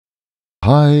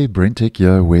Hi, BrenTech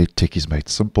here, where tech is made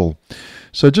simple.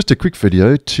 So just a quick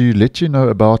video to let you know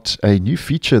about a new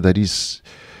feature that is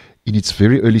in its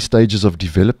very early stages of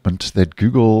development that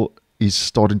Google is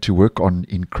starting to work on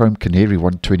in Chrome Canary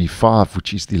 125,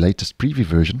 which is the latest preview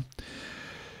version.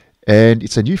 And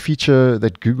it's a new feature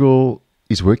that Google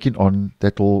is working on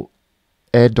that will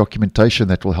add documentation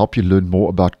that will help you learn more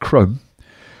about Chrome,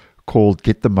 called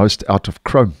Get the Most Out of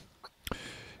Chrome.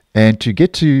 And to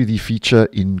get to the feature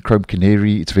in Chrome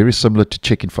Canary, it's very similar to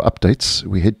checking for updates.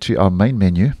 We head to our main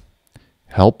menu,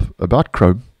 Help, About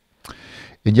Chrome.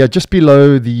 And yeah, just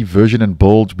below the version and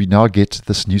build, we now get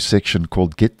this new section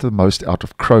called Get the Most Out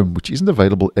of Chrome, which isn't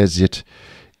available as yet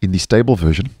in the stable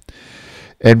version.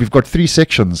 And we've got three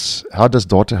sections. How does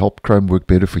data help Chrome work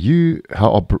better for you?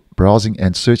 How are browsing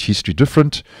and search history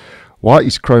different? Why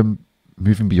is Chrome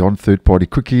moving beyond third-party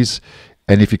cookies?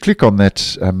 And if you click on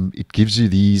that, it gives you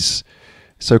these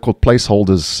so-called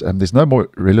placeholders. There's no more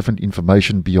relevant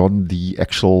information beyond the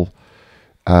actual,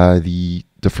 the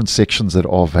different sections that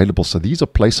are available. So these are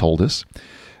placeholders.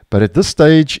 But at this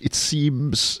stage, it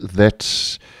seems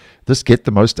that this Get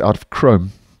the Most Out of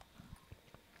Chrome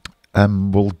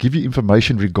will give you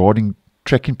information regarding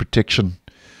tracking protection,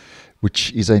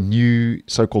 which is a new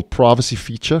so-called privacy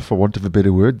feature, for want of a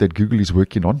better word, that Google is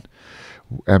working on.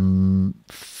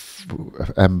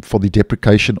 For the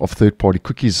deprecation of third-party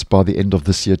cookies by the end of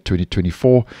this year,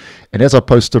 2024. And as I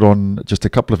posted on just a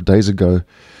couple of days ago,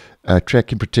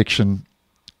 tracking protection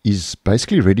is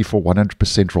basically ready for 100%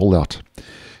 rollout.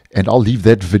 And I'll leave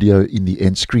that video in the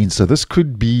end screen. So this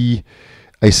could be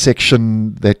a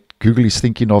section that Google is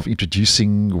thinking of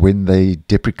introducing when they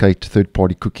deprecate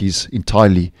third-party cookies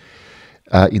entirely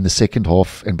in the second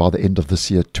half and by the end of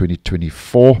this year,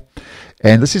 2024.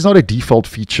 And this is not a default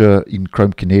feature in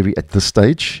Chrome Canary at this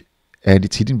stage, and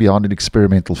it's hidden behind an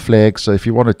experimental flag. So if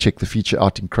you want to check the feature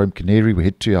out in Chrome Canary, we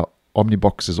head to our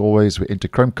Omnibox as always. We enter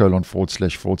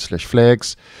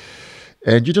chrome://flags,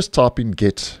 and you just type in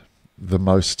get the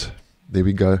most. There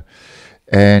we go.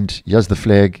 And here's the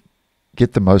flag,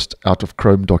 get the most out of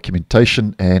Chrome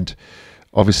documentation. And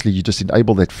obviously, you just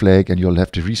enable that flag and you'll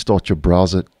have to restart your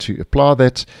browser to apply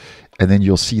that. And then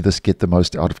you'll see this Get the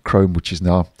Most Out of Chrome, which is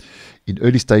now in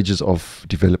early stages of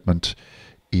development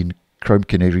in Chrome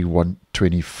Canary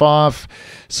 125.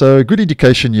 So a good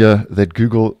indication here that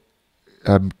Google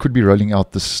could be rolling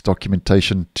out this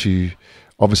documentation to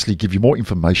obviously give you more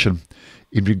information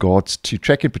in regards to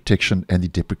tracking protection and the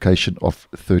deprecation of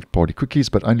third-party cookies,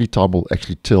 but only time will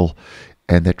actually tell,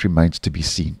 and that remains to be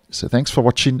seen. So thanks for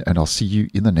watching, and I'll see you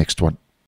in the next one.